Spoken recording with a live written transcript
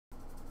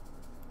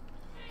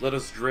let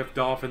us drift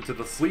off into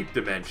the sleep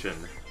dimension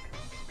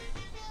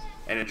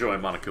and enjoy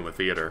Monokuma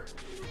Theater.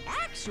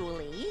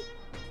 Actually...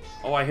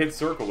 Oh, I hit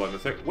circle button.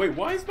 Wait,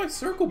 why is my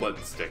circle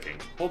button sticking?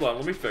 Hold on,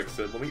 let me fix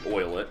it. Let me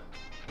oil it.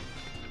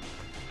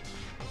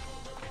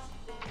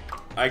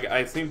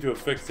 I seem to have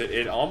fixed it.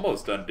 It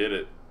almost undid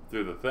it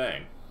through the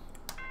thing.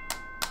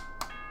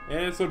 And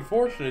it's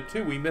unfortunate,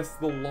 too. We missed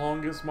the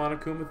longest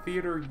Monokuma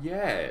Theater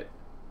yet.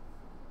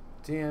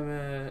 Damn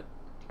it.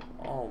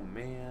 Oh,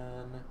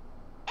 man.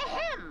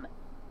 Ahem!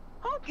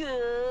 Oh, good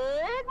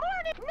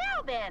morning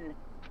now, then.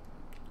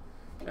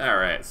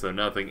 Alright, so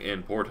nothing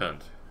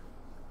important.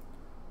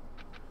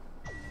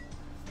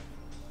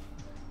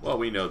 Well,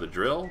 we know the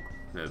drill.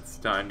 It's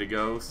time to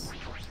go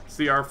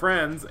see our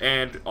friends,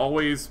 and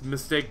always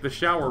mistake the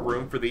shower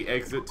room for the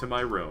exit to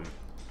my room.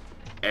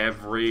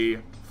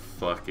 Every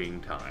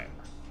fucking time.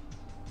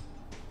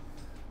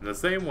 In the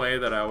same way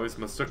that I always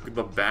mistook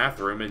the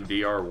bathroom in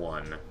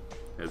DR1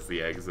 as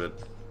the exit.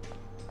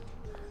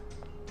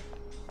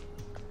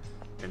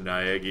 And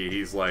Naegi,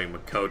 he's like,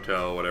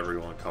 Makoto, whatever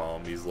you want to call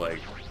him, he's like,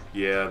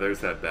 yeah, there's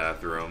that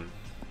bathroom.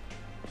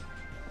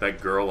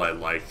 That girl I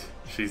liked,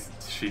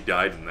 she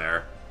died in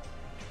there.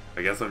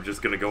 I guess I'm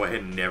just gonna go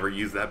ahead and never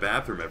use that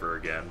bathroom ever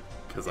again,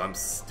 because I'm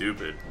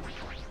stupid.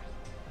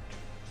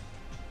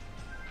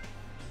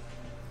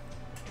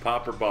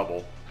 Pop or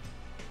bubble?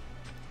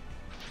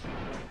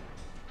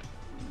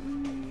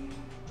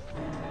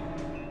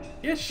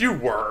 Yes, you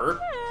were!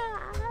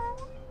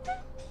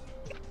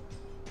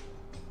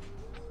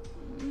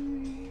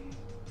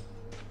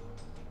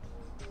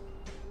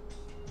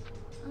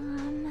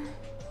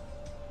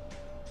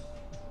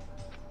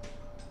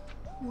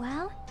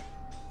 Well?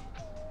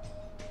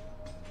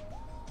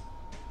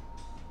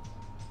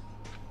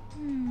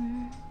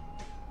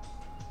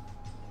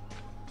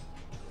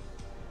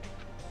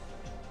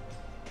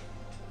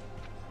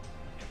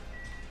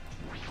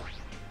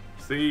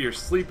 See, your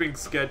sleeping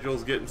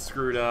schedule's getting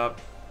screwed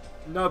up.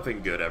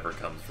 Nothing good ever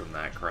comes from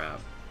that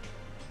crap.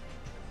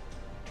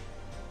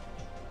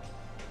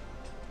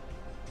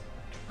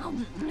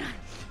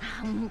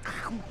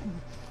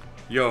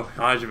 Yo,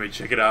 Hajime,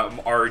 check it out. I'm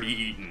already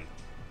eating.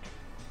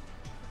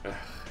 Ugh.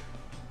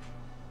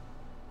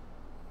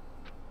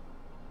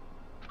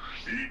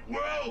 Eat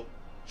well,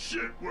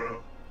 shit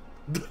well.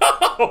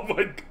 Oh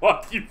my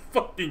god, you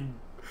fucking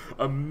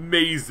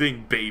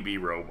amazing baby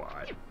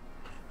robot.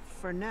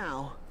 For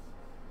now.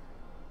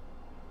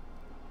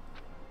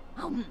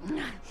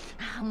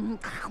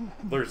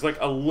 There's like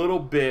a little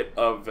bit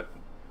of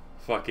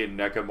fucking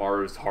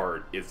Nekamaru's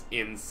heart is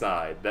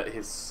inside, that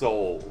his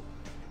soul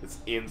is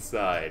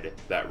inside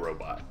that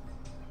robot.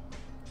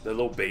 The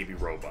little baby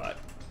robot.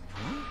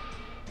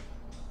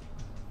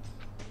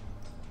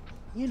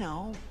 You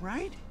know,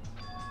 right?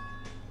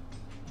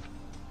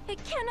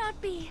 It cannot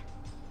be.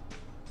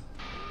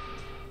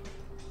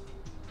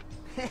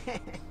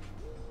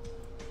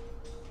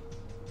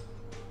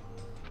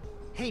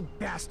 Hey,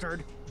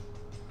 bastard.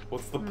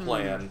 What's the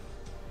plan?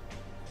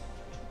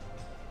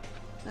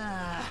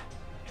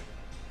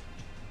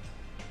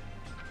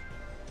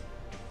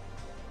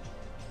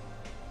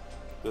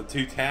 The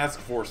two task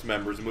force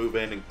members move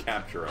in and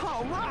capture him.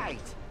 All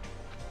right.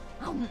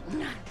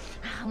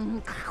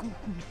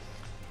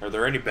 Are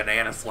there any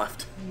bananas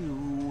left?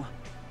 You.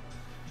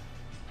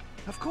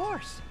 Of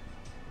course.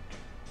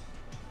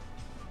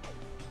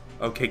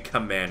 Okay,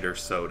 Commander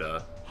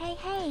Soda. Hey,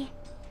 hey.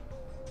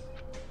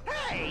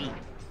 Hey!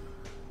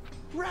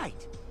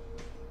 Right.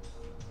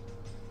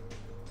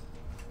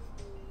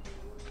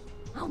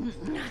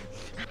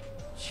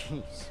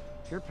 Jeez.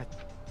 You're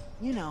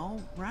you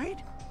know, right?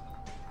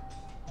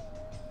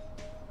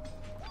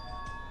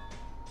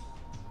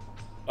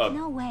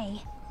 No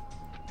way.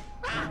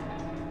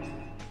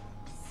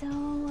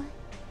 So...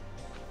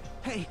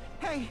 Hey,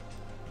 hey!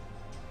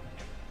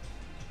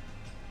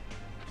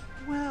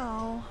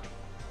 Well...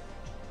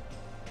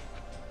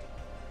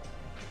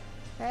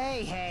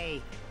 Hey,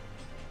 hey!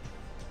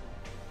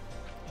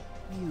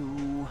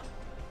 You...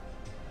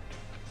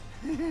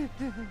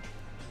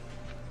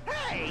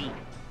 Hey!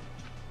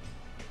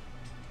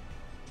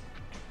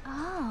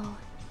 Oh.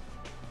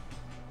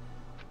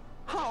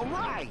 All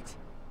right!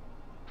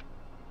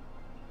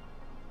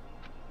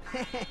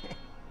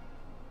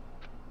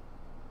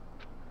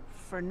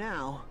 For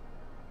now.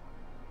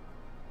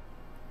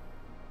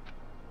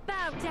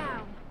 Bow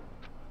down.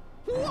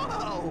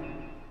 Whoa!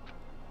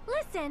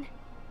 Listen.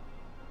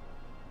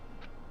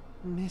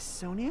 Miss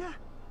Sonia?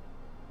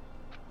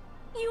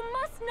 You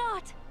must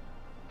not.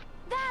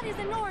 That is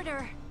an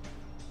order.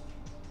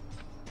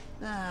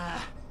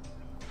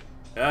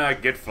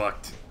 Get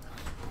fucked.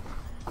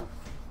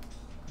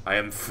 I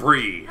am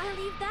free. I'll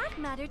leave that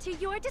matter to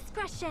your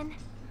discretion.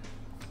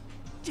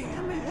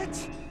 Damn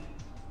it!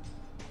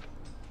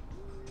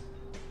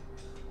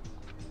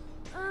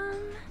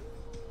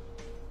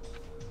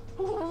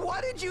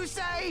 What did you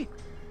say?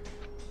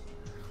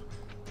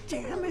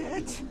 Damn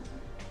it!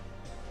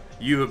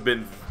 You have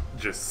been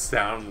just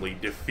soundly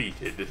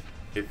defeated.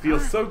 It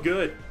feels so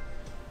good.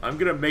 I'm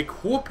gonna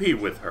make whoopee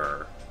with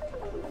her.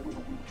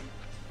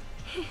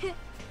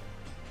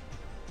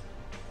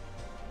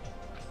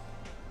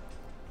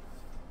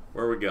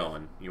 Where are we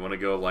going? You want to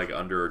go, like,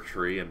 under a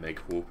tree and make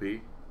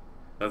whoopee?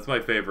 That's my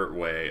favorite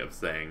way of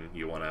saying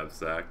you want to have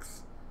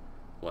sex.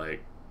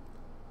 Like,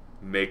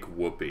 make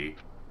whoopee.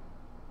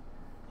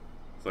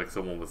 It's like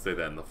someone would say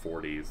that in the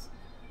 40s.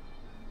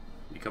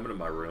 You coming to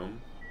my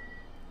room?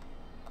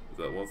 Is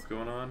that what's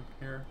going on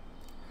here?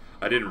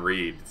 I didn't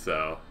read,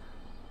 so...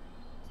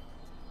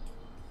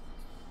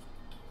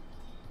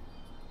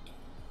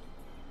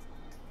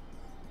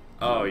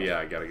 Oh, yeah,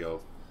 I gotta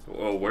go.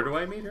 Oh, where do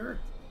I meet her?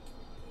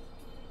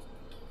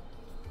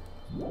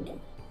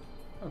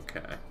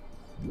 Okay.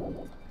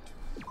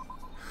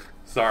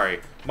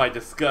 Sorry, my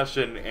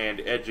discussion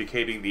and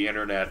educating the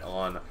internet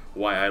on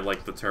why I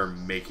like the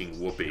term making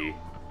whoopee,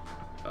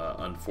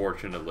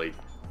 unfortunately,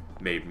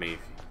 made me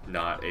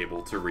not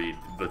able to read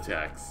the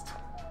text.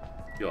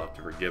 You'll have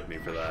to forgive me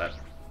for that.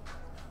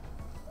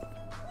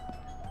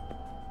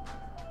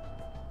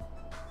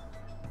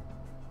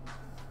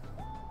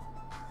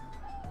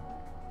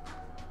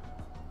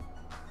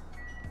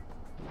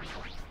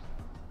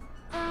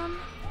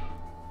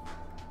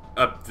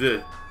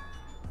 Should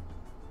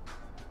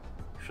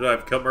I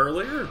have come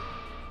earlier?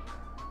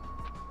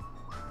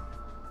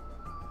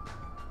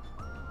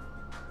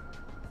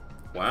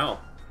 Wow.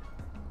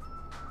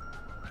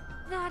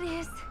 That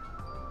is...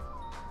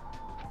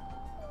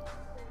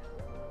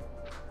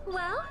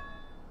 Well?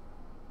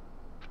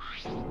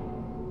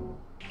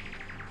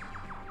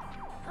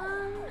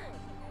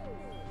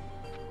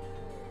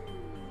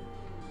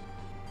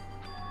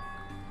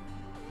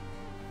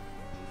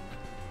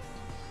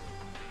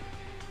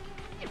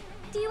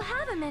 Do you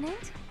have a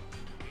minute?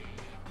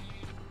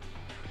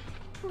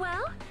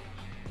 Well?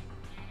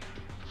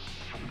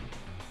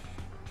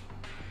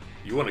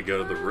 You want to go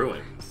to the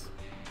ruins,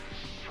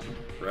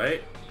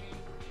 right?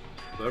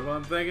 Is that what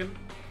I'm thinking?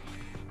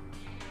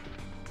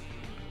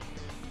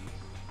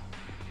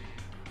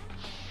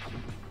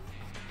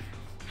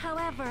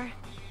 However...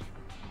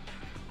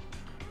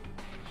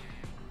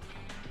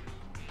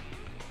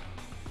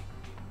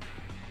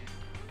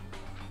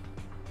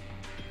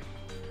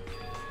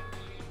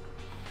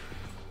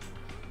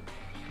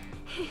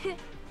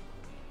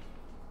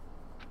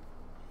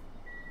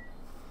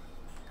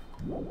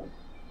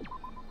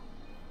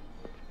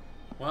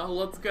 Well,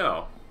 let's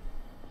go.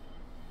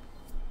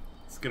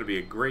 It's gonna be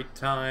a great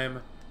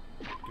time.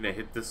 Gonna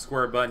hit this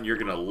square button. You're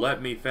gonna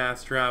let me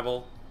fast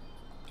travel.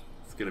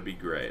 It's gonna be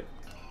great.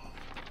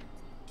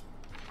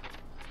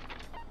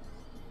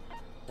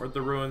 Weren't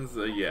the ruins?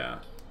 Yeah.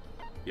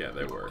 Yeah,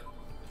 they were.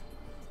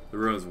 The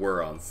ruins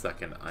were on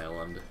Second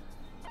Island.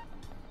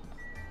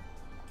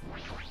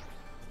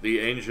 The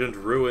ancient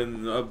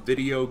ruin of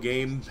video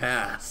game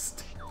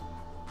past.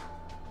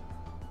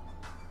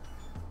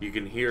 You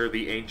can hear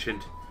the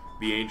ancient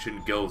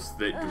ghosts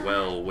that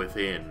dwell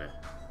within.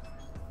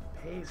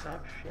 Piece of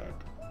shit,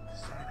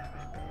 son of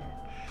a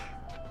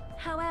bitch.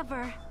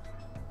 However...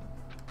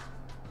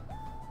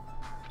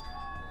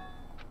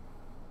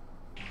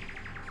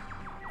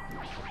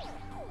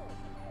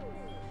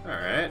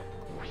 Alright.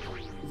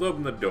 Let's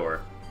open the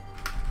door.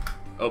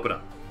 Open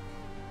up.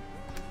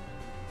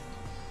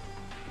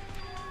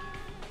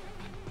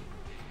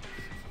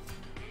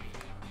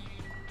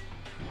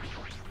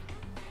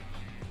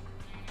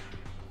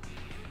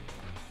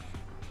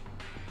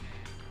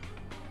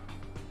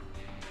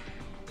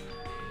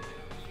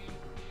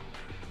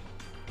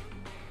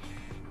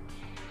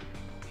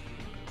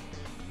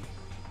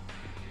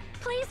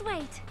 Please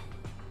wait.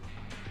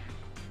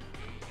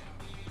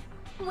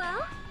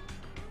 Well?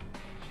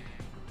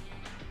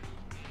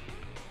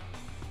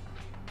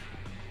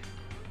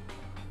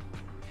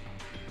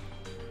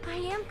 I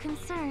am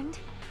concerned.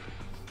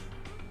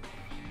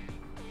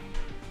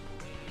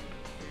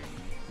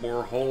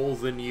 More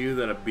holes in you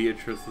than a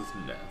Beatrice's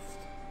nest.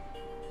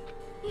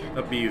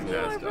 A bee's You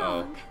are nest,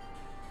 wrong.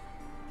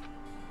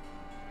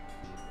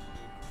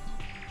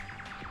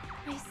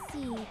 I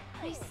see.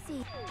 I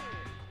see.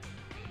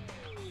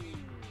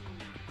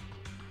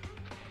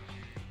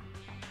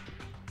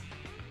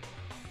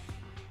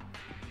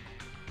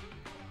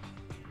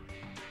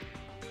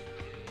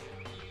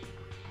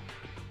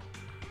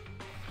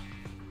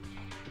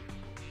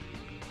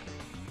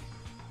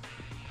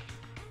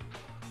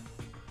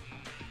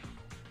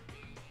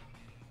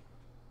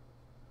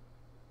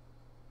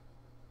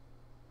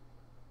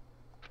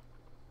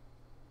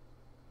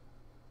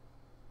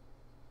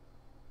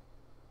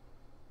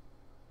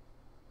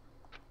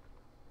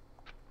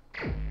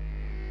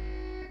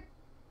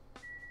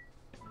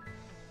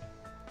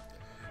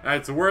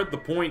 Alright, so we're at the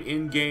point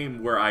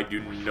in-game where I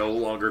do no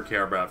longer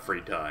care about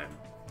free time.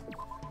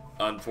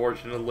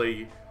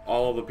 Unfortunately,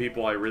 all the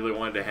people I really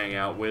wanted to hang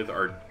out with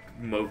are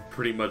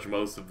pretty much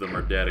most of them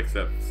are dead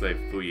except, say,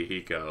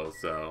 Fuyuhiko,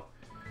 so...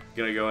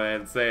 Gonna go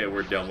ahead and say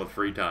we're done with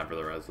free time for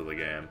the rest of the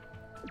game.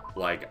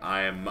 Like,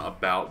 I am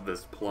about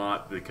this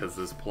plot because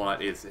this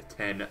plot is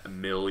 10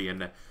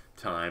 million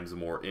times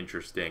more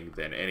interesting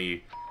than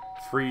any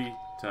free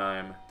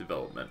time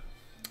development.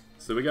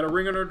 So we got a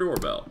ring on our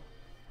doorbell.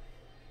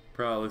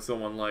 Probably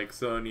someone like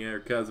Sonia or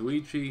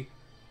Kazuichi.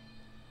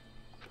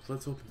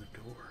 Let's open the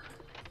door.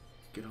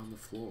 Get on the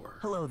floor.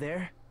 Hello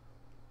there.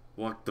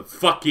 What the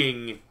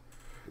fucking...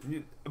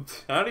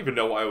 I don't even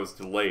know why I was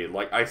delayed.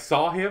 Like, I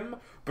saw him,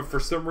 but for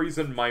some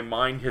reason my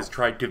mind has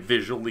tried to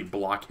visually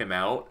block him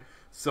out.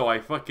 So I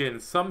fucking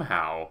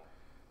somehow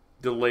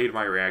delayed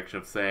my reaction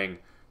of saying,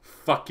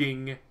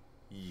 fucking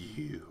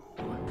you.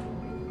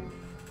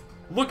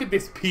 Look at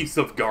this piece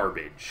of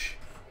garbage.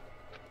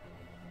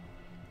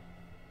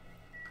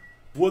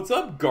 What's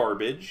up,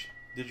 garbage?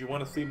 Did you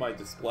want to see my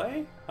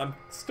display? I'm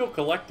still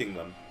collecting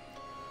them.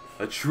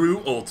 A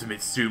true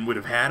ultimate student would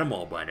have had them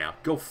all by now.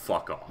 Go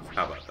fuck off.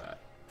 How about that?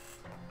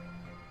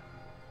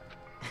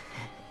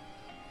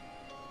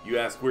 You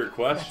ask weird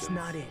questions. That's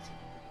not it.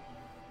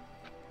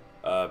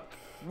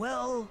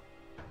 Well...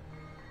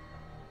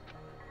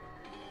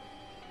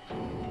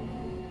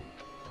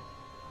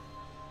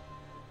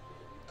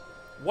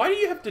 Why do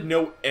you have to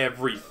know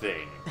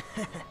everything?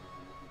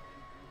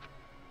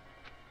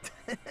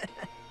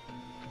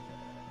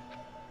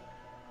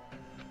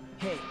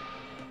 Hey.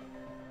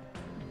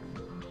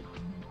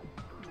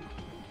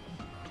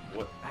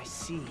 What? I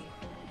see.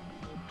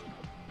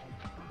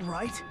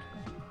 Right?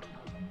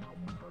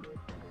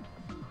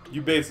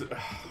 You basically...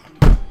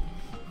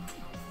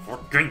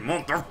 Fucking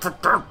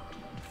motherfucker!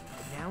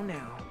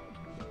 Now.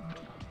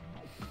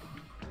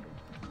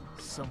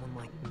 Someone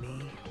like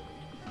me.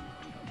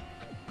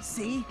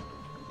 See?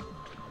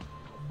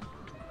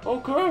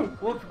 Okay,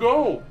 let's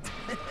go!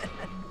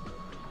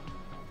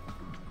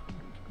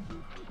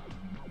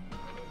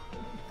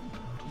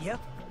 Yep.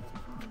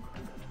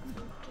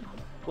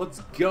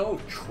 Let's go,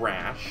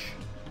 trash.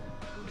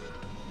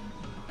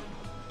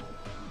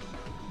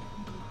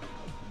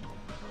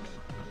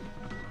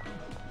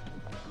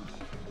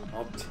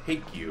 I'll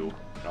take you.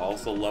 And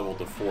also level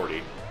to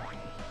 40.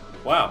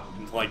 Wow,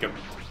 like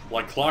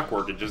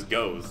clockwork, it just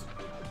goes.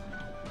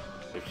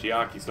 If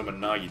Shiaki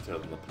summoned Nagito,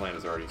 then the plan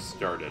has already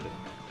started.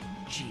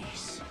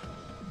 Jeez.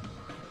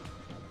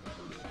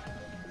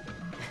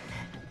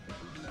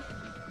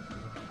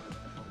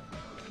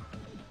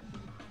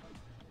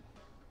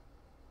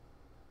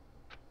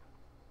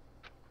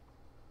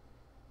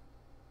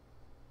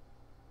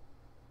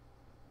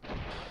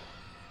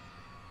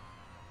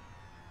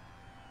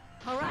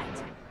 All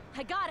right,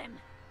 I got him.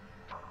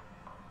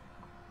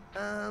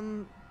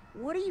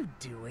 What are you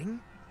doing?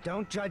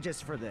 Don't judge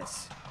us for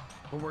this,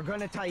 but we're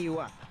gonna tie you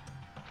up.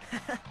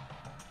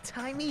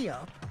 Tie me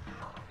up?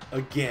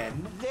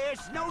 Again?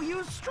 There's no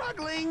use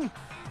struggling!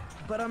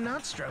 But I'm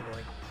not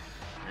struggling.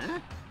 Huh?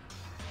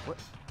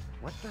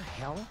 What the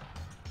hell?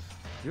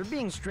 You're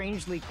being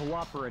strangely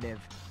cooperative.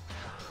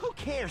 Who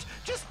cares?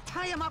 Just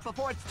tie him up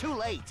before it's too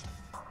late!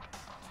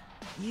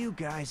 You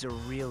guys are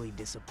really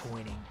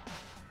disappointing.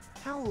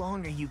 How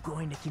long are you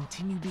going to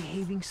continue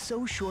behaving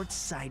so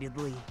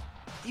short-sightedly?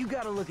 You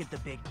gotta look at the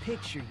big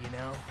picture, you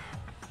know?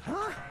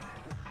 Huh?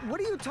 What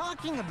are you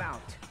talking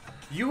about?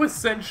 You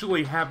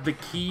essentially have the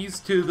keys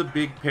to the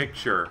big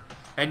picture,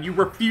 and you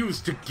refuse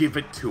to give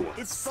it to us.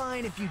 It's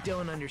fine if you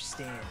don't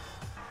understand.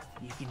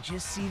 You can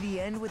just see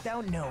the end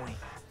without knowing.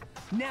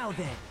 Now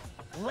then,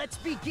 let's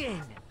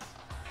begin!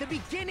 The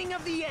beginning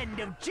of the end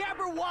of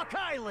Jabberwock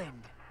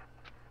Island!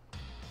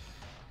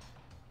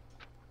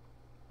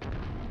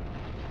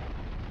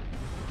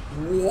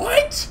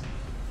 What?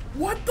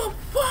 What the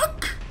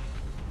fuck?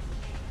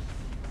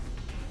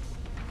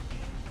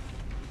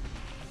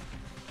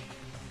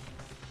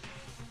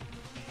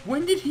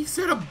 When did he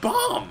set a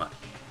bomb?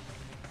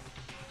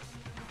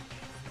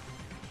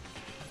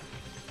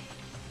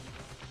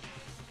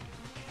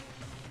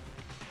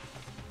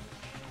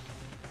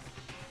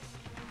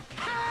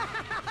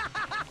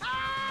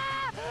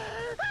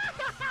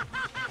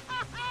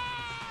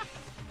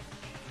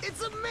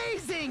 It's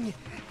amazing!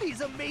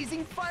 These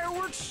amazing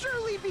fireworks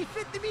surely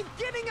befit the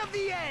beginning of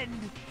the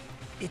end!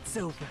 It's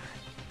over.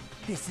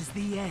 This is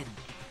the end.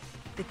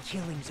 The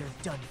killings are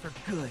done for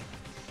good.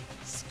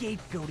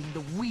 Scapegoating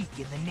the weak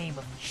in the name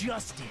of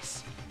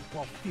justice,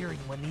 while fearing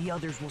when the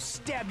others will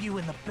stab you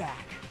in the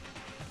back.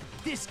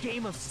 This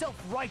game of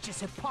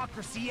self-righteous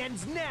hypocrisy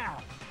ends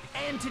now!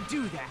 And to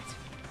do that,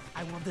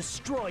 I will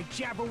destroy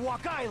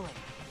Jabberwock Island!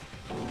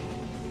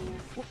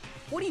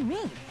 What do you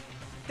mean?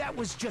 That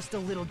was just a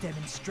little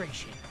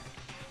demonstration.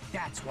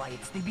 That's why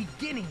it's the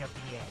beginning of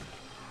the end.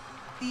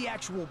 The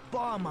actual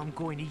bomb I'm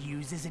going to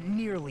use isn't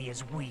nearly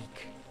as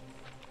weak.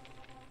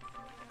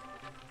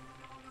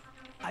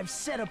 I've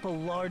set up a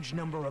large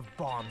number of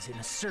bombs in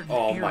a certain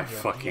area. Oh my of the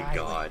fucking island.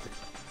 god.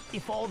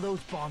 If all those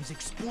bombs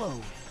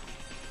explode,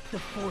 the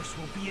force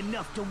will be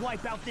enough to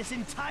wipe out this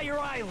entire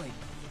island.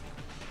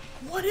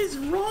 What is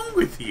wrong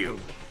with you?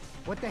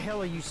 What the hell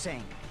are you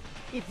saying?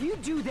 If you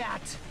do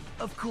that...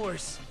 Of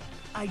course,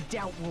 I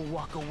doubt we'll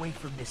walk away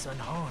from this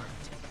unharmed.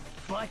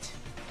 But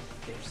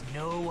there's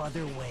no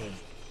other way.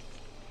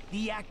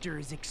 The actor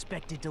is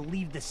expected to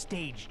leave the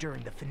stage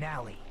during the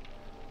finale.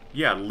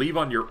 Yeah, leave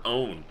on your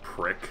own,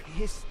 prick.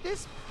 Is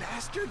this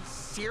bastard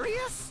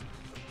serious?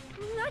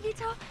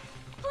 Nagito,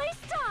 please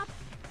stop!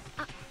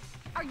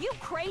 Are you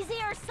crazy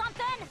or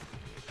something?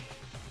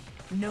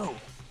 No,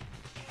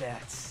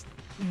 that's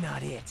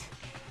not it.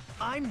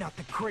 I'm not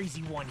the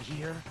crazy one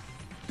here.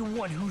 The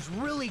one who's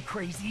really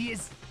crazy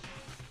is...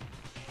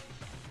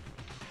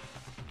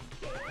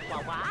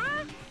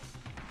 What?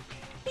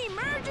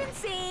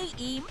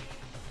 Emergency!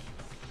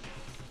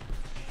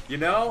 You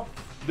know,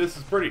 this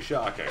is pretty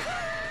shocking.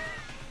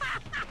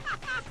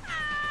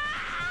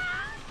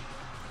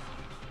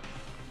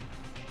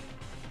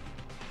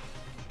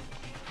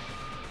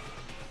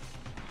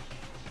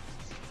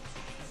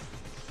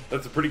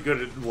 That's a pretty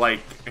good,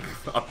 like,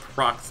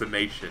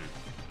 approximation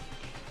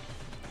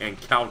and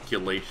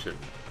calculation.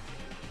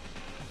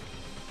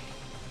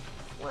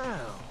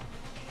 Well...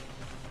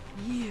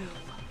 You.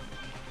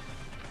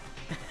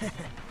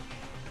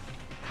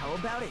 How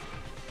about it?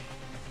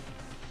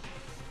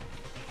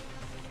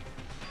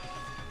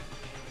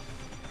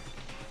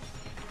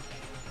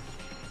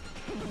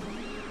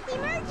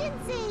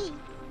 Emergency!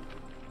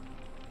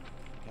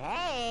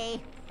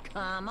 Hey,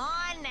 come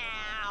on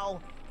now.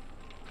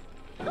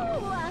 Ooh.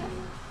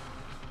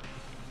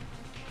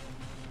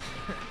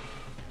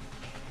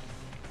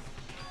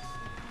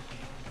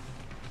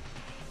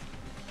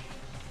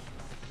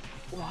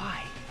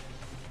 Why?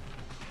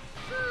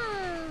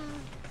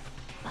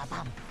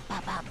 Ba-bum,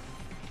 ba-bum.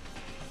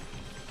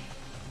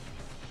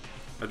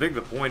 I think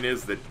the point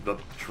is that the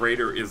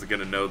traitor isn't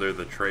going to know they're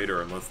the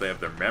traitor unless they have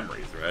their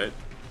memories, right?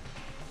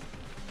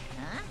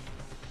 Huh?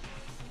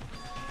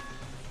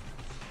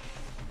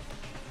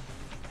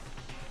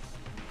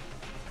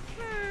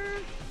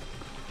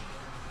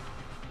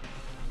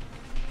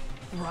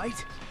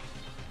 Right?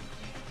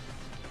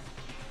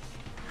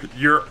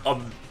 You're,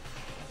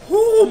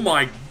 oh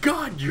my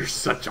god, you're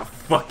such a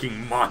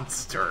fucking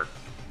monster!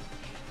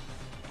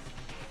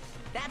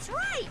 That's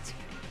right!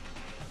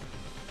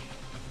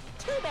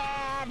 Too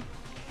bad.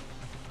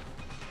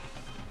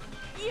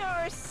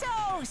 You're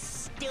so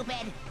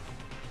stupid.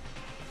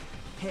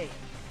 Hey.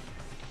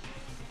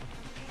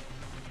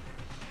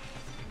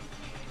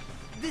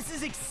 This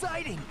is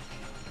exciting!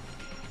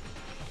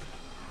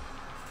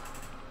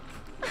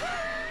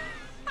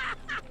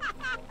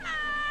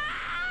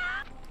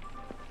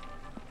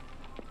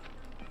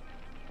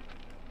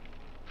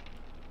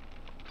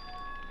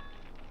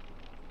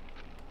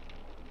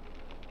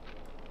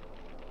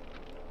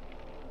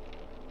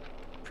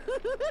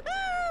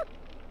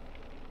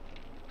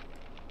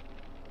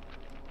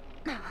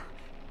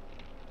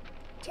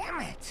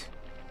 Damn it!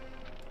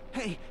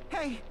 Hey,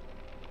 hey!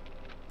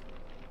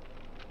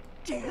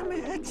 Damn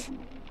it!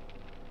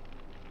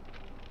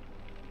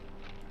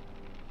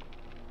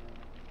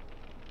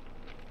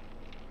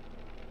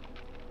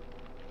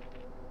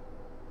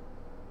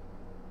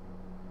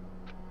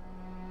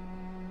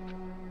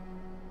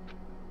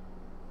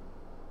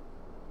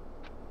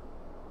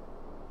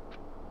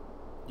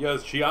 Yo,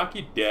 is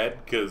Chiaki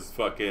dead? Cause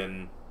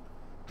fucking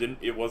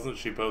wasn't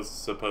she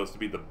supposed to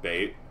be the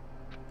bait?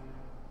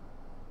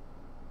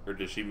 Or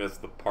did she miss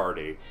the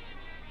party?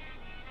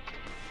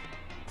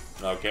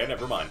 Okay,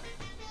 never mind.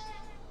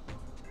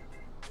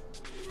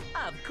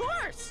 Of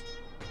course.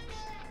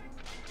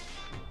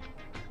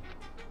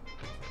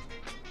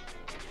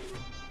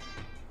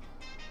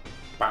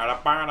 I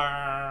don't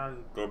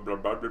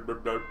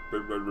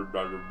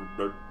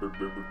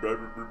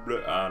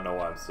know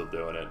why I'm still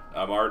doing it.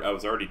 I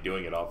was already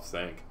doing it off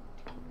sync.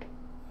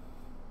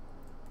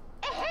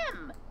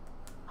 Ahem.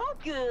 Oh,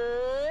 good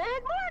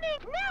morning.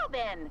 Now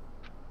then.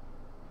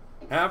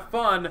 Have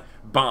fun,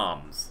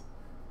 bombs.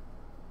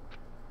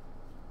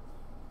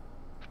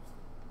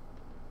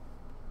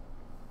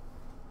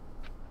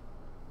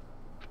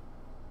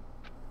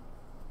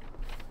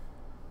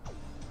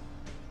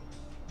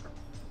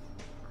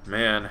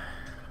 Man.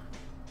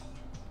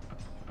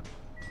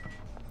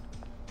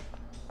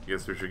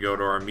 Guess we should go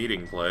to our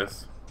meeting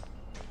place.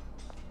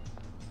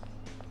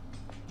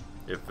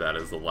 If that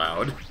is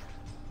allowed.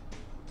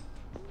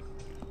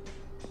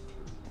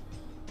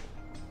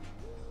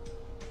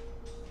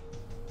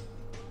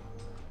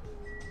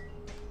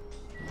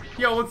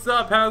 Yo, what's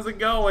up? How's it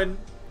going?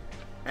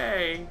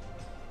 Hey.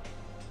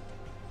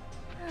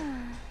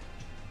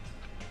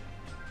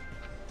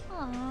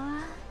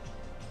 Aww.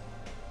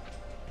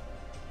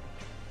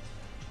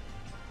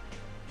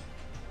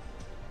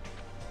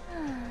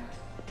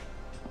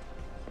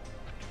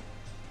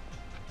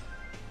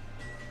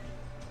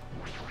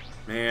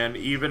 Man,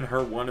 even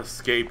her one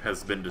escape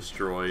has been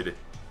destroyed.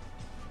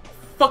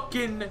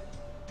 Fucking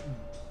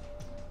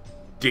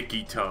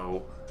Dicky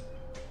Toe.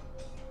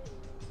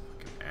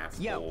 Fucking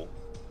asshole. Yo.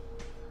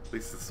 At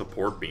least the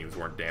support beams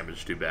weren't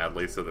damaged too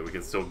badly so that we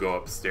can still go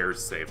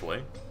upstairs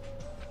safely.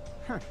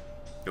 Huh.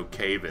 No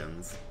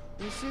cave-ins.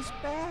 This is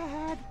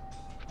bad.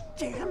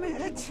 Damn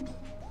it!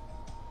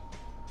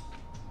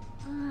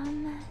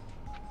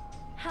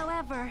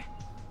 However...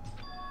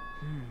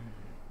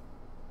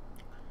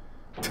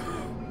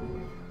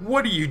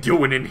 What are you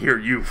doing in here,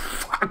 you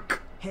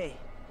fuck? Hey.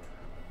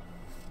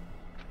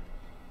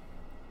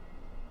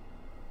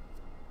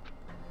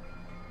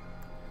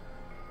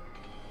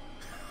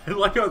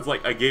 Like I was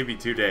like, I gave you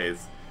 2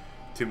 days.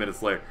 2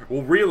 minutes later.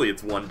 Well, really,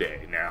 it's 1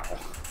 day now.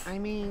 I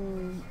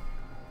mean...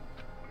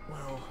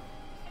 Well...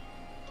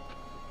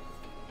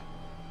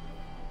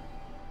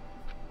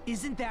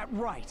 Isn't that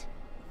right?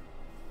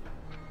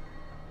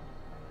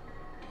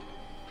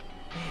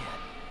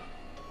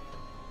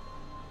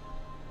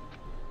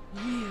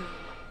 Man. You.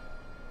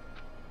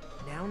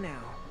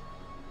 Now.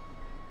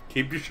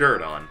 Keep your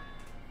shirt on.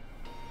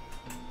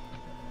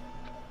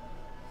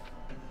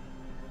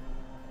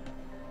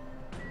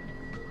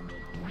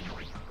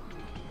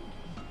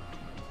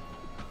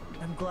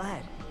 I'm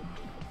glad.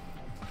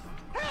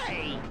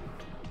 Hey!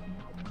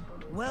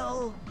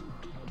 Well...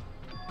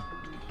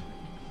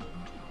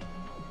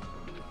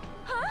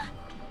 Huh?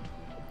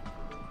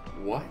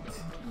 What?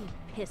 You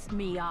pissed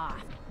me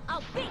off.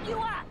 I'll beat you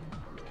up!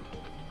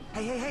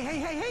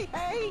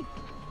 Hey!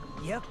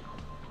 Yep.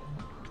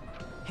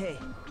 Hey.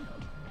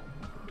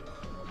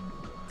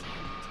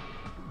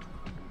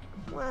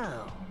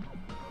 Wow.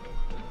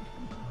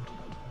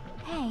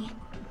 Hey.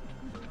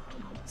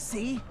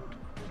 See?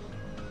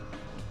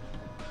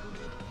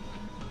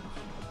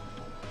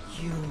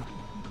 You...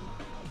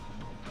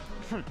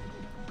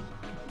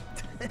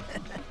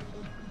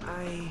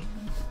 Right?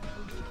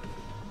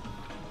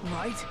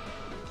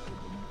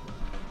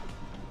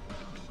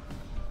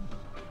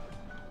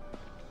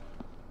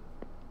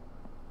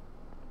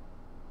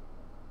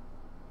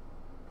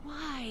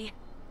 Why?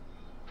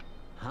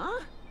 Huh?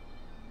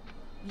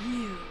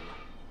 You.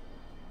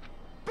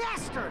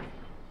 Bastard!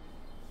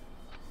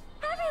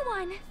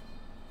 Everyone!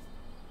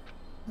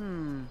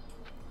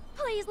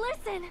 Please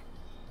listen.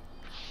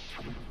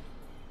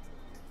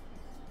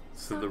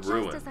 So the just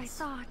ruins. as I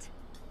thought.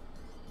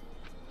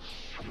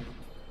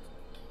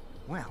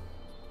 Well...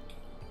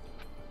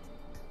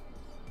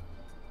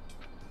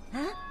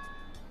 Huh?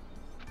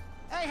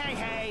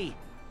 Hey!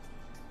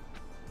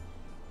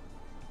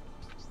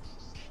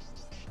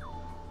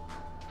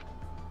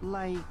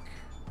 Like...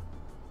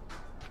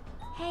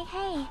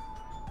 Hey.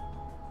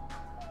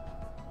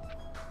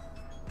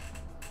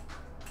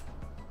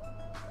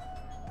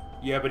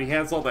 Yeah, but he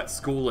has all that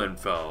school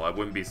info. I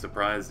wouldn't be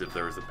surprised if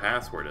there was a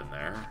password in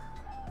there.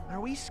 Are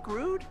we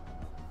screwed?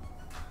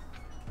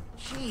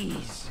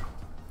 Jeez.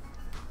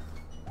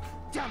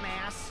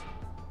 Dumbass.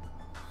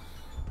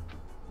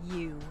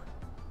 You.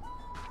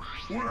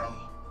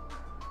 Well,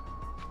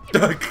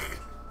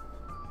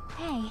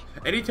 Hey.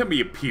 Anytime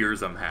he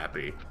appears, I'm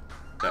happy.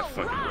 That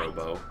fucking Alright.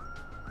 Robo.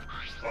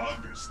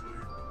 obviously.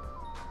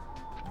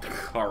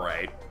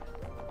 Alright.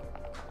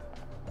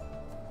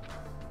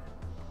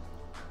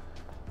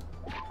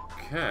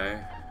 Okay.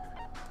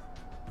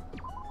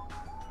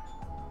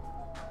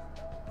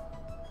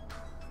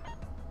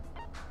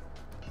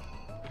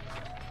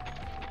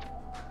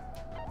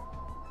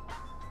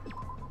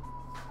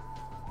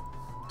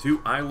 To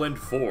Island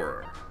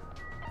 4.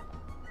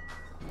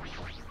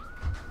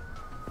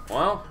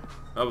 Well,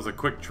 that was a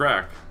quick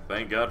trek.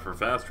 Thank God for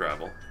fast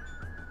travel.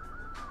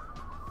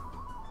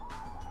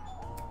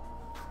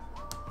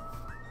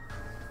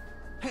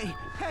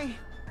 Hey!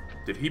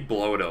 Did he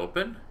blow it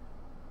open?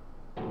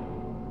 I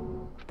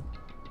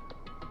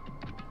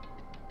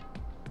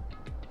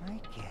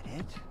get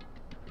it.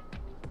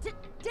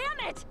 Damn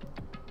it!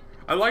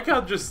 I like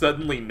how just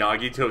suddenly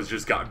Nagito's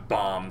just got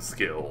bomb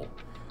skill.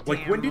 Like,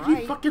 Damn when did he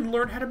right. fucking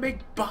learn how to make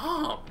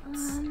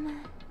bombs?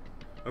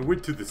 I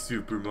went to the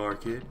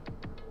supermarket.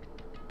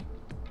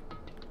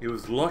 It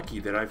was lucky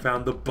that I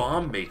found the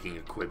bomb-making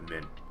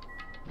equipment.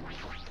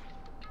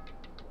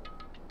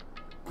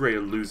 Great, a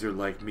loser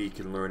like me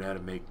can learn how to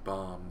make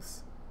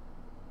bombs.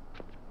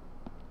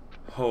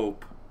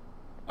 Hope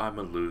I'm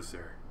a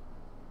loser.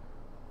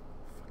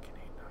 Fucking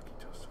hate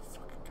Nagito so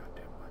fucking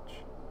goddamn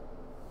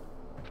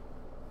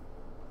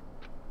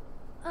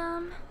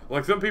much.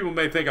 Like, some people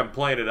may think I'm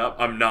playing it up.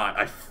 I'm not.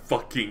 I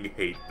fucking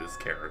hate this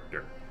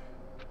character.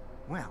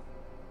 Well,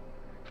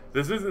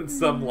 This isn't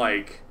some,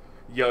 like,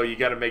 yo, you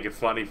gotta make it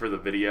funny for the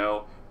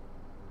video.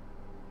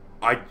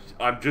 I'm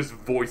just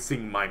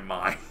voicing my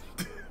mind.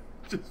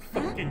 Just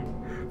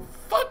fucking...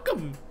 Fuck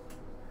him!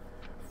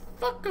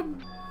 Fuck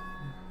him!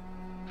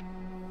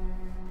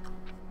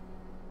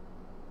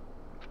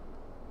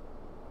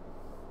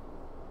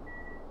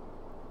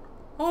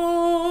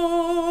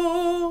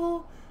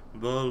 Oh,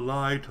 the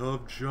light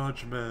of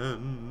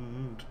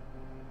judgment.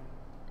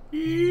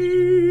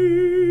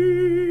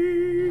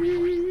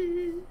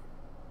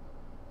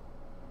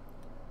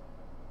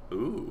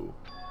 Ooh.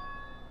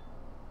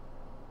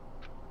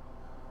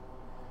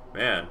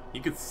 Man,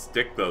 you could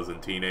stick those in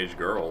teenage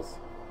girls.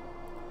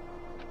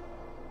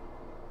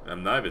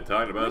 I'm not even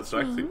talking about a Which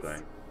sexy means-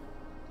 thing.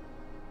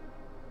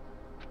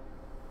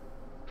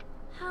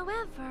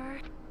 However...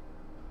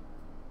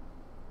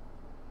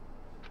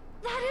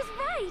 That is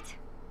right!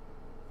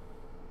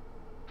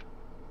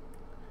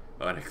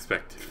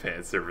 Unexpected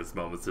fan service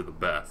moments are the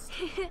best.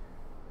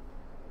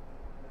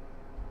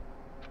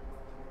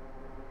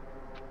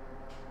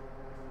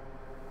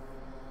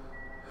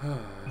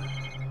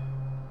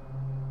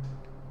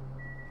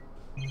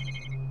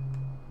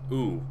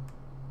 Ooh,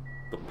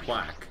 the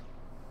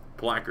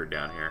placard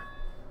down here.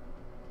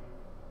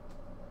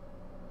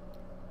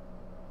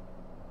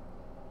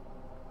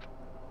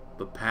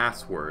 The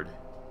password.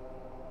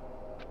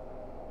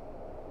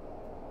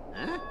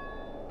 Huh?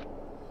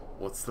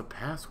 What's the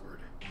password?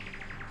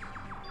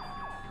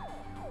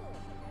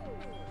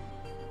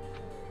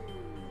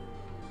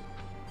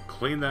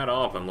 Clean that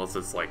off unless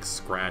it's like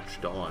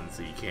scratched on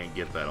so you can't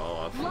get that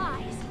off.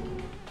 Lies.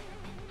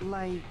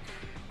 Like...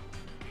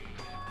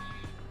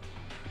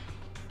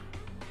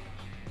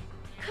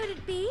 Could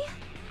it be?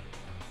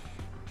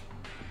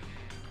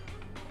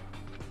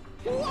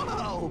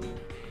 Whoa!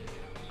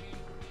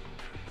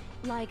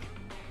 Like...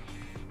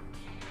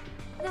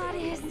 That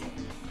is...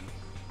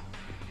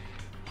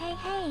 Hey,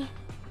 hey.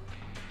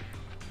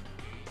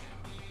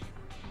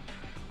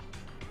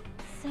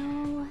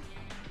 So...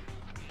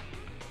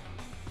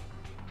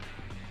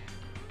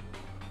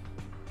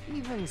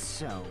 Even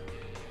so...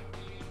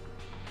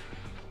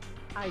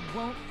 I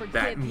won't forgive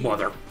That you.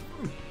 mother...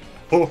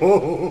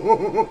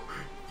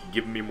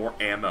 Giving me more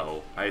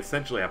ammo. I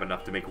essentially have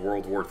enough to make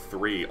World War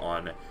III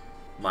on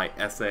my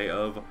essay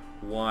of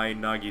why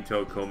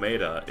Nagito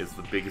Komeda is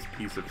the biggest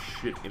piece of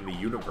shit in the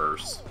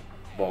universe.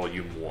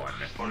 Volume 1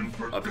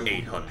 of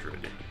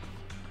 800.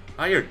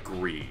 I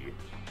agree,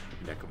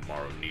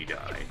 Nekomaru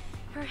Nidai.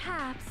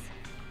 Perhaps.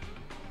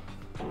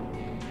 I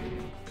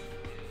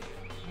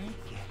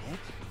get it.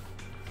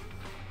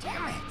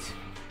 Damn it!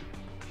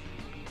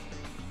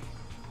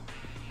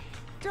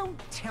 Don't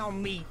tell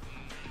me...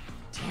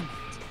 Damn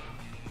it.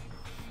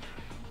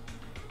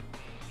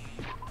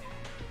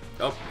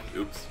 Oh,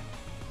 oops.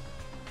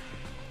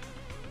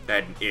 I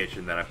had an itch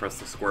and then I pressed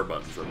the square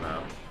button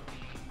somehow.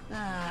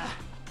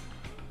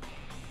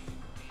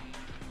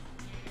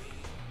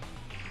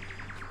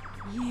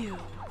 You.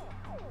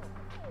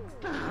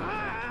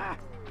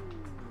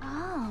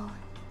 Oh.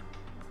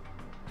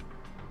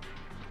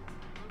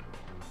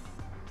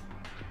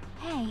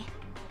 Hey.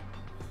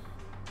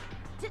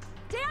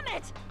 Damn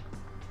it!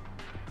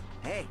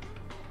 Hey,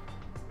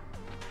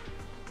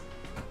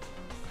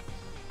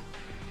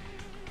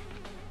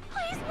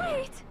 Please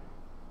wait!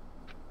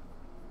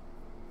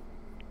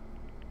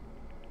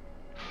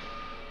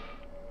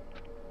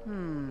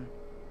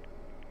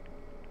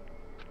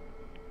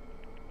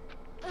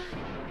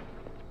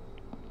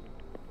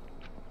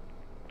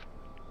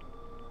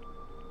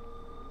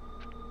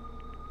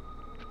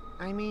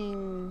 I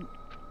mean...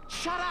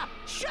 Shut up!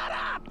 Shut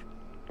up!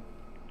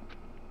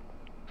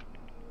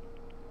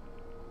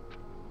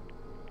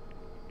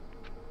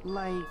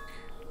 Like...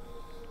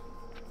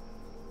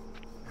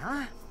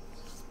 Huh?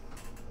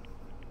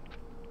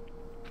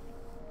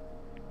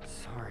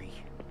 Sorry.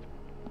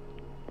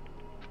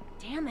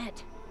 Damn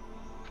it.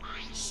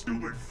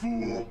 Stupid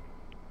fool!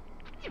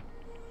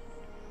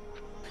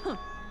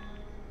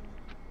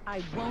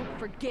 I won't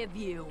forgive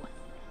you.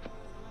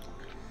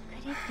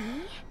 Could it be?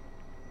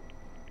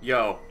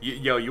 Yo,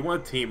 you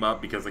want to team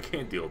up because I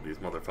can't deal with these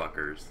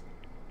motherfuckers.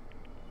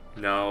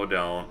 No,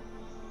 don't.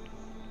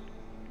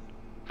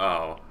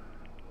 Oh.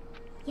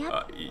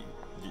 Yep.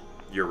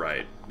 You're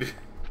right.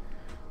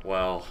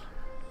 Well,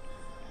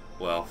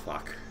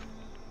 fuck.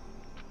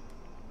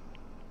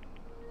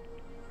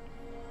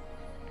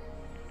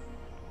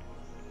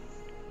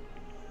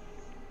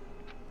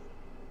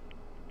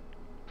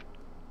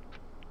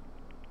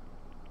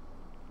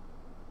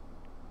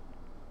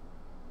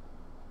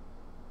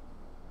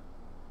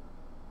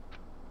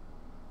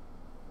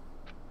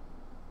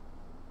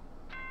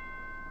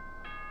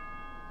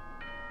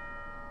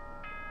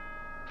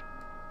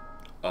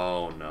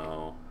 Oh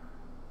no.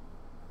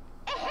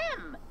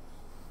 Ahem!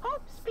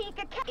 Hope speak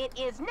a ca- It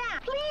is now.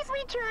 Please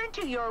return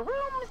to your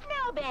rooms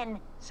now then.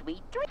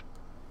 Sweet dreams.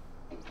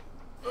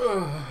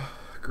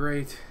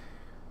 Great.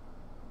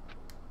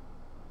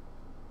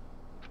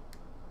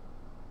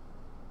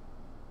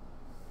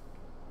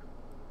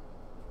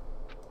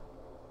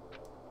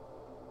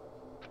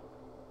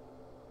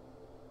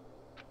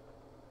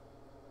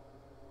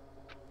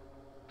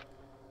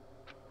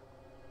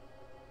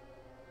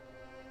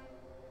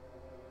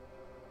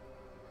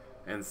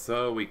 And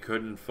so we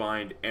couldn't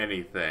find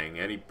anything,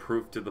 any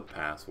proof to the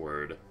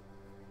password.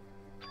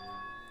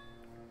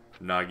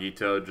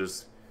 Nagito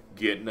just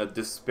getting a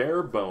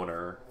despair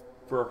boner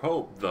for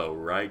hope though,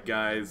 right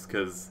guys?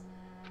 Cause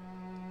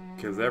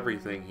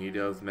everything he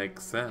does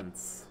makes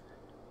sense.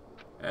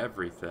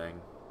 Everything.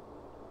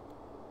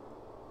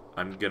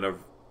 I'm gonna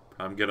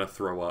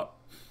throw up.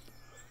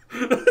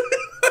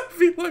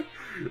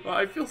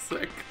 I feel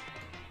sick.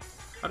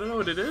 I don't know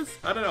what it is.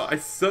 I don't know. I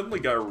suddenly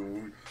got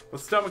my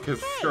stomach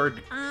has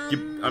started.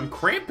 I'm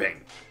cramping.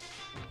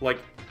 Like,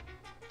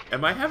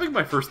 am I having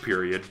my first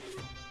period?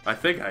 I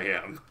think I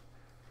am.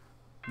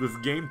 This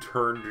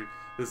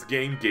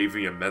game gave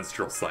me a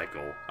menstrual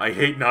cycle. I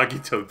hate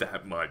Nagito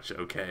that much.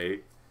 Okay.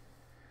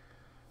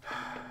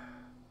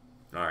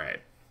 All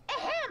right.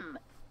 Ahem!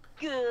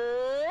 Good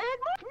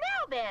morning.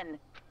 Now then.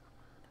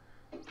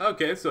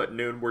 Okay, so at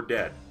noon we're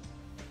dead.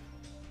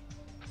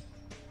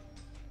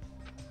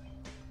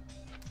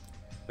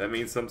 That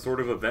means some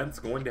sort of event's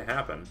going to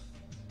happen.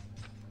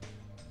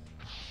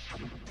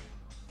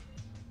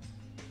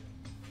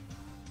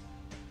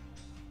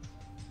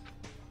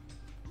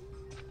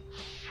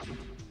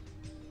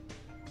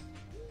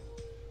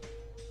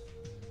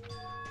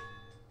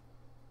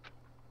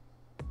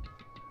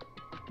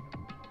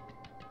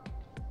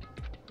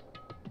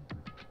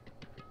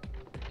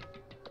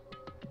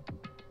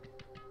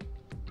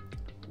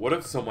 What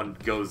if someone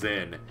goes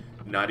in,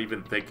 not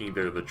even thinking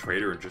they're the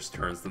traitor, and just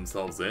turns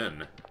themselves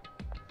in?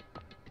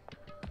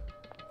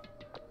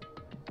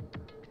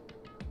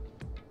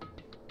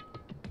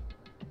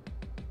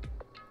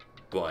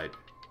 But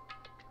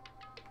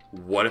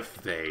what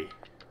if they...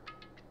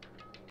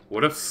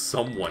 What if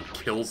someone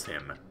kills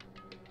him?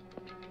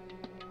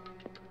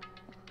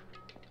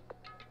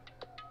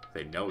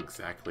 They know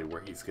exactly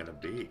where he's gonna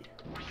be.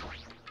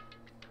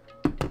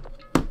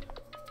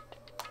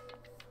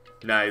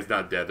 Nah, he's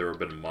not dead. There would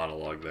have been a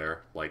monologue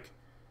there. Like,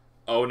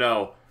 oh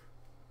no.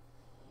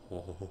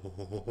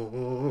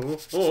 Oh,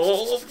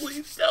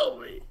 please tell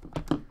me.